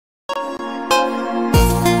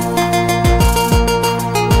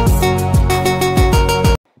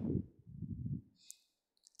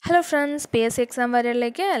Hello friends, PSC exam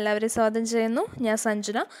വരയിലേക്ക് എല്ലാവരെയും സ്വാഗതം ചെയ്യുന്നു. ഞാൻ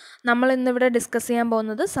സഞ്ജന. നമ്മൾ ഇന്നിവിടെ ഡിസ്കസ് ചെയ്യാൻ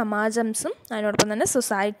പോകുന്നത് സമാജംസും അതിനോടൊപ്പം തന്നെ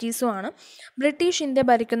സൊസൈറ്റീസുമാണ്. ബ്രിട്ടീഷ് ഇന്ത്യ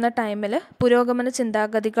ഭരിക്കുന്ന ടൈമിൽ പുരോഗമന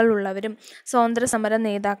ചിന്താഗതികളുള്ളവരും സ്വാതന്ത്ര്യ സമര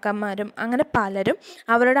നേതാക്കന്മാരും അങ്ങനെ പലരും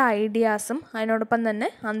അവരുടെ ഐഡിയാസും അതിനോടൊപ്പം തന്നെ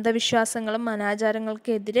അന്ധവിശ്വാസങ്ങളും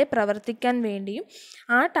അനാചാരങ്ങൾക്കെതിരെ പ്രവർത്തിക്കാൻ വേണ്ടിയും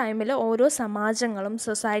ആ ടൈമിൽ ഓരോ സമാജങ്ങളും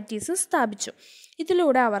സൊസൈറ്റീസും സ്ഥാപിച്ചു.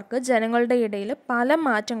 ഇതിലൂടെ അവർക്ക് ജനങ്ങളുടെ ഇടയിൽ പല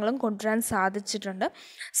മാറ്റങ്ങളും കൊണ്ടുവരാൻ സാധിച്ചിട്ടുണ്ട്.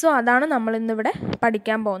 സോ അതാണ് നമ്മൾ ഇന്നിവിടെ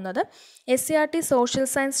പഠിക്കാൻ പോകുന്നത്. SCERT social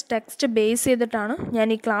science text base ചെയ്തിട്ടാണ് ഞാൻ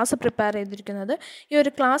ഈ ക്ലാസ് പ്രിപ്പയർ ചെയ്തിരിക്കുന്നത്. ഈ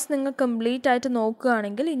ഒരു ക്ലാസ് നിങ്ങൾ കംപ്ലീറ്റ് ആയിട്ട്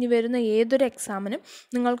നോക്കുകയാണെങ്കിൽ ഇനി വരുന്ന ഏതൊരു എക്സാമിനും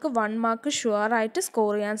നിങ്ങൾക്ക് 1 മാർക്ക് ഷുവറായിട്ട്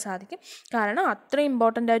സ്കോർ ചെയ്യാൻ സാധിക്കും. കാരണം അത്ര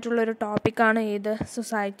ഇമ്പോർട്ടൻ്റ് ആയിട്ടുള്ളൊരു ടോപ്പിക്കാണ് ഏത്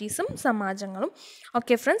സൊസൈറ്റീസും സമാജങ്ങളും.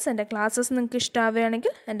 ഓക്കെ ഫ്രണ്ട്സ്, എൻ്റെ ക്ലാസ്സസ് നിങ്ങൾക്ക്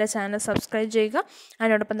ഇഷ്ടമാവുകയാണെങ്കിൽ എൻ്റെ ചാനൽ സബ്സ്ക്രൈബ് ചെയ്യുക,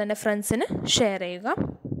 അതിനോടൊപ്പം തന്നെ ഫ്രണ്ട്സിന് ഷെയർ ചെയ്യുക.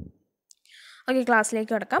 ഓക്കെ,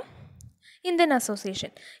 ക്ലാസ്സിലേക്ക് കിടക്കാം. ഇന്ത്യൻ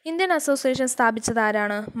അസോസിയേഷൻ സ്ഥാപിച്ചത്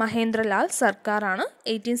ആരാണ്? മഹേന്ദ്രലാൽ സർക്കാരാണ്.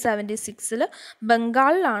 1876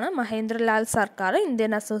 ബംഗാളിലാണ് മഹേന്ദ്രലാൽ സർക്കാർ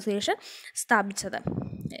ഇന്ത്യൻ അസോസിയേഷൻ സ്ഥാപിച്ചത്.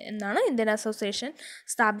 ഇന്ത്യൻ അസോസിയേഷൻ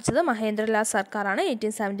സ്ഥാപിച്ചത് മഹേന്ദ്രലാൽ സർക്കാരാണ്.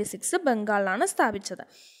 1876 ബംഗാളിലാണ് സ്ഥാപിച്ചത്.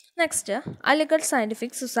 നെക്സ്റ്റ്, അലിഗഡ്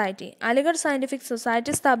സയൻറ്റിഫിക്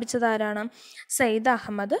സൊസൈറ്റി സ്ഥാപിച്ചത് ആരാണ്? സയ്യിദ്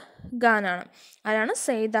അഹമ്മദ് ഖാൻ ആണ്.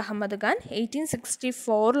 Sayyid Ahmed Khan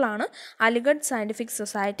 1864 Aligarh scientific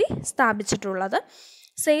society സ്ഥാപിച്ചിട്ടുള്ളത്.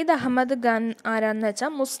 സയ്യിദ് അഹമ്മദ് ഖാൻ ആരാന്ന്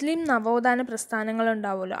വെച്ചാൽ മുസ്ലിം നവോത്ഥാന പ്രസ്ഥാനങ്ങൾ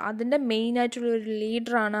ഉണ്ടാവുമല്ലോ, അതിൻ്റെ മെയിനായിട്ടുള്ളൊരു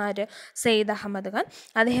ലീഡറാണ് ആര്? സയ്യിദ് അഹമ്മദ് ഖാൻ.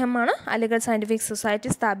 അദ്ദേഹമാണ് അലിഗഡ് സയൻറ്റിഫിക്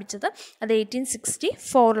സൊസൈറ്റി സ്ഥാപിച്ചത്. അത്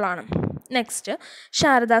 1864. നെക്സ്റ്റ്,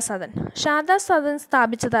 ശാരദാ സദൻ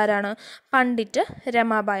സ്ഥാപിച്ചത് ആരാണ്? പണ്ഡിറ്റ്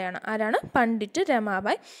രമാബായി ആണ്. പണ്ഡിറ്റ്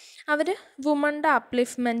രമാബായി. അവർ വുമൻ്റെ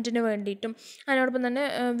അപ്ലിഫ്റ്റ്മെൻറ്റിന് വേണ്ടിയിട്ടും അതിനോടൊപ്പം തന്നെ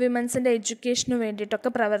വിമൻസിൻ്റെ എഡ്യൂക്കേഷന് വേണ്ടിയിട്ടൊക്കെ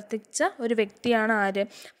പ്രവർത്തിച്ച ഒരു വ്യക്തിയാണ് ആര്?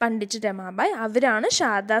 പണ്ഡിറ്റ് രമാബായി. അവരാണ്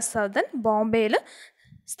ശാരദാ സദൻ ബോംബെയിൽ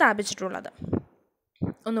സ്ഥാപിച്ചിട്ടുള്ളത്.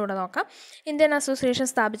 ഒന്നുകൂടെ നോക്കാം. ഇന്ത്യൻ അസോസിയേഷൻ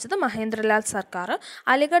സ്ഥാപിച്ചത് മഹേന്ദ്രലാൽ സർക്കാർ.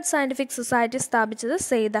 അലിഗഡ് സയൻറ്റിഫിക് സൊസൈറ്റി സ്ഥാപിച്ചത്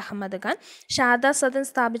സയ്യിദ് അഹമ്മദ് ഖാൻ. ശാരദാ സദൻ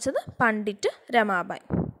സ്ഥാപിച്ചത് പണ്ഡിറ്റ് രമാബായി.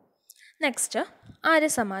 നെക്സ്റ്റ്,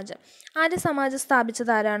 ആര്യസമാജം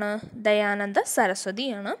സ്ഥാപിച്ചത് ആരാണ്? ദയാനന്ദ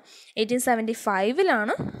സരസ്വതിയാണ്.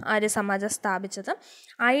 1875 ആര്യസമാജം സ്ഥാപിച്ചത്.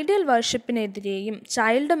 ഐഡിയൽ വർഷിപ്പിനെതിരെയും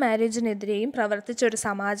ചൈൽഡ് മാരേജിനെതിരെയും പ്രവർത്തിച്ച ഒരു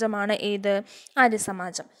സമാജമാണ് ഏത്?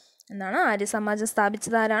 ആര്യസമാജം. ആര്യസമാജം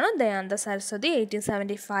സ്ഥാപിച്ചത് ആരാണ്? ദയാനന്ദ സരസ്വതി.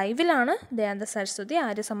 1875 ദയാനന്ദ സരസ്വതി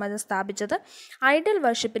ആര്യസമാജം സ്ഥാപിച്ചത്. ഐഡിയൽ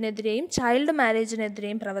വർഷിപ്പിനെതിരെയും ചൈൽഡ്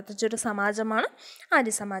മാരേജിനെതിരെയും പ്രവർത്തിച്ചൊരു സമാജമാണ്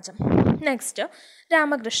ആര്യസമാജം. നെക്സ്റ്റ്,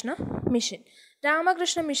 രാമകൃഷ്ണ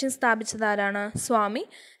മിഷൻ സ്ഥാപിച്ചത് ആരാണ്? സ്വാമി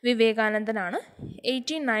വിവേകാനന്ദനാണ്.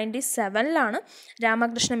 1897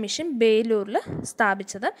 രാമകൃഷ്ണ മിഷൻ ബേലൂരിൽ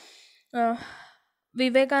സ്ഥാപിച്ചത്.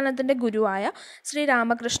 വിവേകാനന്ദൻ്റെ ഗുരുവായ ശ്രീ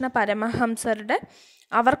രാമകൃഷ്ണ പരമഹംസരുടെ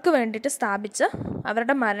അവർക്ക് വേണ്ടിയിട്ട്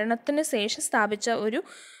അവരുടെ മരണത്തിന് ശേഷം സ്ഥാപിച്ച ഒരു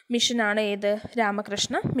മിഷനാണ് ഏത്?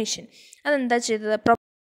 രാമകൃഷ്ണ മിഷൻ. അതെന്താ ചെയ്തത്?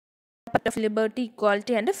 Property of liberty,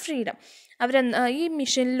 equality and freedom. ഈ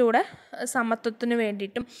മിഷനിലൂടെ സമത്വത്തിന്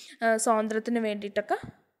വേണ്ടിയിട്ടും സ്വാതന്ത്ര്യത്തിന് വേണ്ടിയിട്ടൊക്കെ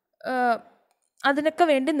അതിനൊക്കെ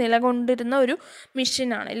വേണ്ടി നിലകൊണ്ടിരുന്ന ഒരു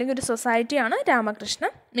മിഷനാണ് അല്ലെങ്കിൽ ഒരു സൊസൈറ്റിയാണ് രാമകൃഷ്ണ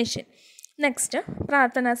മിഷൻ. നെക്സ്റ്റ്,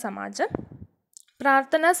 പ്രാർത്ഥനാ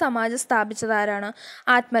സമാജം സ്ഥാപിച്ചത് ആരാണ്?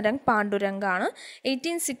 ആത്മരംഗ് പാണ്ഡുരംഗാണ്.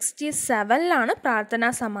 1867 പ്രാർത്ഥനാ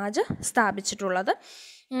സമാജ് സ്ഥാപിച്ചിട്ടുള്ളത്.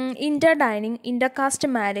 ഇൻ്റർ dining, inter caste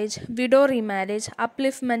marriage, widow remarriage,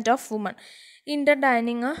 upliftment of woman. Inter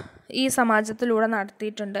dining ഈ സമാജത്തിലൂടെ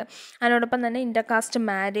നടത്തിയിട്ടുണ്ട്. അതിനോടൊപ്പം തന്നെ ഇൻ്റർ കാസ്റ്റ്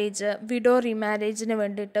മാരേജ്, വിഡോ റീമാരേജിന്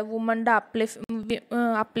വേണ്ടിയിട്ട്, വുമൻ്റെ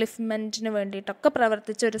അപ്ലിഫ്റ്റ്മെൻറ്റിന് വേണ്ടിയിട്ടൊക്കെ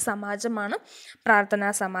പ്രവർത്തിച്ച ഒരു സമാജമാണ്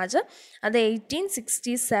പ്രാർത്ഥനാ സമാജ്. അത്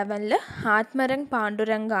 1867 ആത്മരംഗ്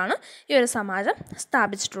പാണ്ഡുരംഗാണ് ഈ ഒരു സമാജം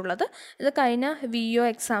സ്ഥാപിച്ചിട്ടുള്ളത്. ഇത് കഴിഞ്ഞ VO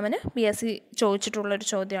എക്സാമിന് PSC ചോദിച്ചിട്ടുള്ളൊരു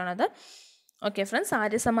ചോദ്യമാണത്. ഓക്കെ ഫ്രണ്ട്സ്,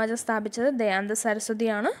 ആര്യസമാജം സ്ഥാപിച്ചത് ദയാനന്ദ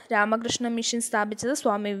സരസ്വതിയാണ്. രാമകൃഷ്ണ മിഷൻ സ്ഥാപിച്ചത്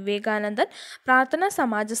സ്വാമി വിവേകാനന്ദൻ. പ്രാർത്ഥനാ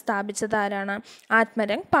സമാജം സ്ഥാപിച്ചത് ആരാണ്?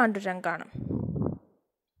 ആത്മരംഗ് പാണ്ഡുരംഗാണ്.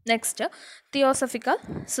 നെക്സ്റ്റ്, തിയോസഫിക്കൽ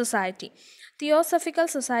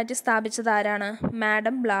സൊസൈറ്റി സ്ഥാപിച്ചത് ആരാണ്?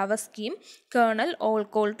 മാഡം ബ്ലാവസ്കിയും കേണൽ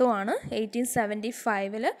ഓൾക്കോൾട്ടും ആണ്.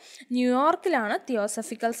 1875 ന്യൂയോർക്കിലാണ്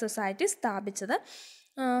തിയോസഫിക്കൽ സൊസൈറ്റി സ്ഥാപിച്ചത്.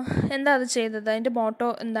 എന്താ അത് ചെയ്തത്? അതിൻ്റെ മോട്ടോ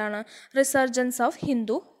എന്താണ്? റിസർജൻസ് ഓഫ്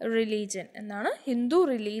ഹിന്ദു റിലീജിയൻ എന്നാണ്. ഹിന്ദു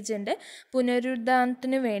റിലീജിയൻ്റെ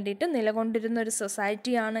പുനരുദ്ധാനത്തിന് വേണ്ടിയിട്ട് നിലകൊണ്ടിരുന്ന ഒരു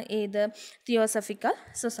സൊസൈറ്റിയാണ് ഏത്? തിയോസഫിക്കൽ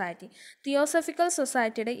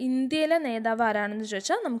സൊസൈറ്റിയുടെ ഇന്ത്യയിലെ നേതാവ് ആരാണെന്ന്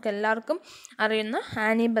ചോദിച്ചാൽ നമുക്ക് എല്ലാവർക്കും അറിയുന്ന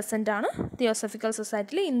ആനി ബസൻ്റ് ആണ് തിയോസഫിക്കൽ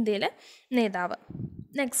സൊസൈറ്റിയിലെ ഇന്ത്യയിലെ നേതാവ്.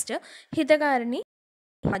 നെക്സ്റ്റ്, ഹിതകാരിണി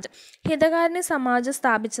സമാജം. ഹിതകാരിണി സമാജം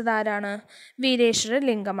സ്ഥാപിച്ചത് ആരാണ്? വീരേശ്വര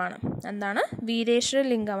ലിംഗമാണ്. എന്താണ്? വീരേശ്വര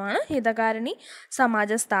ലിംഗമാണ് ഹിതകാരിണി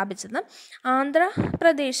സമാജം സ്ഥാപിച്ചത്.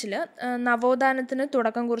 ആന്ധ്രാപ്രദേശിൽ നവോത്ഥാനത്തിന്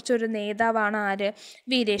തുടക്കം കുറിച്ച ഒരു നേതാവാണ് ആര്?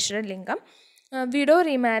 വീരേശ്വര ലിംഗം. വിഡോ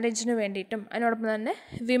റീമാരേജിന് വേണ്ടിയിട്ടും അതിനോടൊപ്പം തന്നെ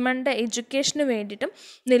വിമൻ്റെ എഡ്യൂക്കേഷന് വേണ്ടിയിട്ടും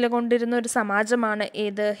നിലകൊണ്ടിരുന്ന ഒരു സമാജമാണ്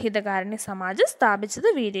ഏത്? ഹിതകാരിണി സമാജം. സ്ഥാപിച്ചത്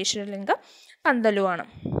വീരേശ്വരലിംഗം പന്തലുവാണ്.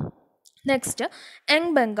 നെക്സ്റ്റ്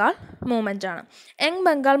യങ് ബംഗാൾ മൂവ്മെൻ്റ് ആണ്. യങ്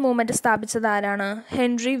ബംഗാൾ മൂവ്മെൻറ്റ് സ്ഥാപിച്ചത് ആരാണ്?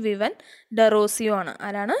 ഹെൻറി വിവൻ ഡെറോസിയോ ആണ്.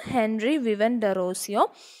 ആരാണ്? Henry Vivan Derozio.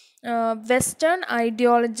 Western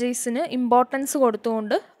ഐഡിയോളജീസിന് importance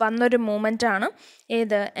കൊടുത്തുകൊണ്ട് വന്നൊരു മൂവ്മെൻറ്റാണ്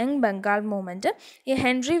ഏത്? Young Bengal movement. ഈ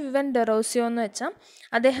ഹെൻറി വിവൻ ഡെറോസിയോ എന്ന് വെച്ചാൽ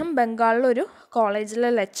അദ്ദേഹം ബംഗാളിലൊരു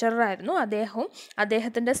കോളേജിലെ ലെക്ചറായിരുന്നു. അദ്ദേഹവും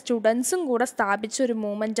അദ്ദേഹത്തിൻ്റെ സ്റ്റുഡൻസും കൂടെ സ്ഥാപിച്ചൊരു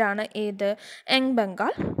മൂവ്മെൻറ്റാണ് ഏത്? Young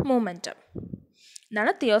Bengal movement.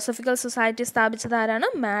 ഇതാണ്. തിയോസഫിക്കൽ സൊസൈറ്റി സ്ഥാപിച്ചത് ആരാണ്?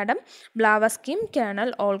 മാഡം ബ്ലാവസ്കിയും കേണൽ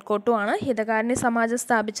ഓൾക്കോട്ടും ആണ്. ഹിതകാരിണി സമാജം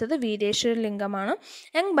സ്ഥാപിച്ചത് വീരേശ്വര ലിംഗമാണ്.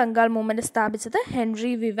 യങ് ബംഗാൾ മൂവ്മെൻറ്റ് സ്ഥാപിച്ചത്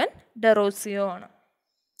ഹെൻറി വിവൻ ഡെറോസിയോ ആണ്.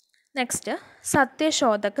 നെക്സ്റ്റ്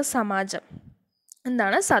സത്യശോധക് സമാജം.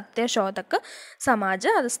 എന്താണ് സത്യശോധക്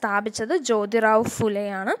സമാജം? അത് സ്ഥാപിച്ചത് ജ്യോതിറാവ്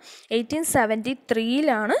ഫുലെയാണ്.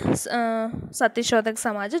 1873 സത്യശോധക്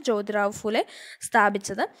സമാജം ജ്യോതിറാവ് ഫുലെ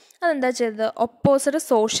സ്ഥാപിച്ചത്. അതെന്താ ചെയ്തത്? ഒപ്പോസഡ്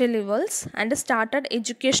social ഇവൽസ് and started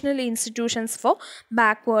educational institutions for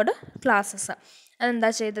backward classes.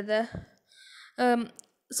 അതെന്താ ചെയ്തത്?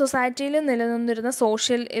 സൊസൈറ്റിയിൽ നിലനിന്നിരുന്ന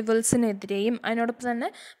സോഷ്യൽ ഇവൽസിനെതിരെയും അതിനോടൊപ്പം തന്നെ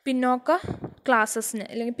പിന്നോക്ക ക്ലാസ്സസിന്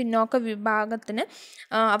അല്ലെങ്കിൽ പിന്നോക്ക വിഭാഗത്തിന്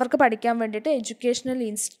അവർക്ക് പഠിക്കാൻ വേണ്ടിയിട്ട് എഡ്യൂക്കേഷണൽ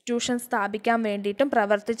ഇൻസ്റ്റിറ്റ്യൂഷൻ സ്ഥാപിക്കാൻ വേണ്ടിയിട്ടും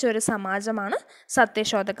പ്രവർത്തിച്ച ഒരു സമാജമാണ്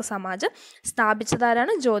സത്യശോധക് സമാജം.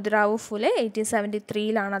 സ്ഥാപിച്ചതാരാണ്? ജ്യോതിറാവു ഫുലെ.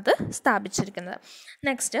 1873 അത് സ്ഥാപിച്ചിരിക്കുന്നത്.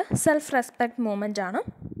 നെക്സ്റ്റ് സെൽഫ് റെസ്പെക്ട് മൂവ്മെൻ്റ് ആണ്.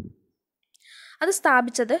 അത്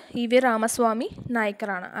സ്ഥാപിച്ചത് ഇ വി രാമസ്വാമി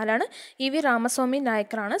നായ്ക്കറാണ്. ആരാണ്? E V Ramaswamy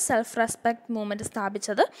നായ്ക്കറാണ് self respect movement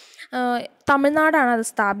സ്ഥാപിച്ചത്. തമിഴ്നാടാണ് അത്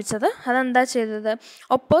സ്ഥാപിച്ചത്. അതെന്താ ചെയ്തത്?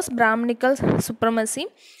 ഒപ്പോസ് ബ്രാഹ്മണിക്കൽ സുപ്രമസി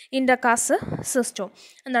ഇൻ്റർകാസ്റ്റ് സിസ്റ്റവും.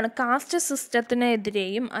 എന്താണ്? കാസ്റ്റ്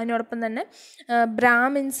സിസ്റ്റത്തിനെതിരെയും അതിനോടൊപ്പം തന്നെ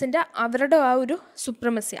ബ്രാഹ്മിൻസിൻ്റെ അവരുടെ ആ ഒരു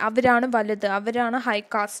സുപ്രമസി, അവരാണ് വലുത്, അവരാണ് ഹൈ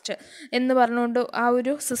കാസ്റ്റ് എന്ന് പറഞ്ഞുകൊണ്ട് ആ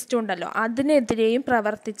ഒരു സിസ്റ്റം ഉണ്ടല്ലോ, അതിനെതിരെയും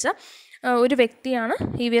പ്രവർത്തിച്ച ഒരു വ്യക്തിയാണ്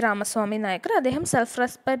ഇ വി രാമസ്വാമി നായ്ക്കർ. അദ്ദേഹം സെൽഫ്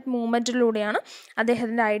റെസ്പെക്ട് മൂവ്മെൻറ്റിലൂടെയാണ്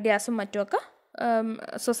അദ്ദേഹത്തിൻ്റെ ഐഡിയാസും മറ്റുമൊക്കെ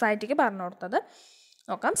സൊസൈറ്റിക്ക് പറഞ്ഞു കൊടുത്തത്.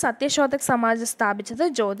 നോക്കാം. സത്യശോധക് സമാജം സ്ഥാപിച്ചത്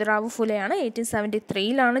ജ്യോതിറാവു ഫുലെയാണ്.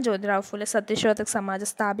 1873 ജ്യോതിറാവു ഫുലെ സത്യശോധക് സമാജം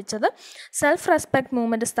സ്ഥാപിച്ചത്. സെൽഫ് റെസ്പെക്ട്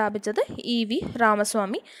മൂവ്മെൻറ്റ് സ്ഥാപിച്ചത് E V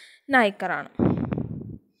Ramaswamy നായ്ക്കറാണ്.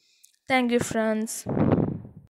 Thank you friends.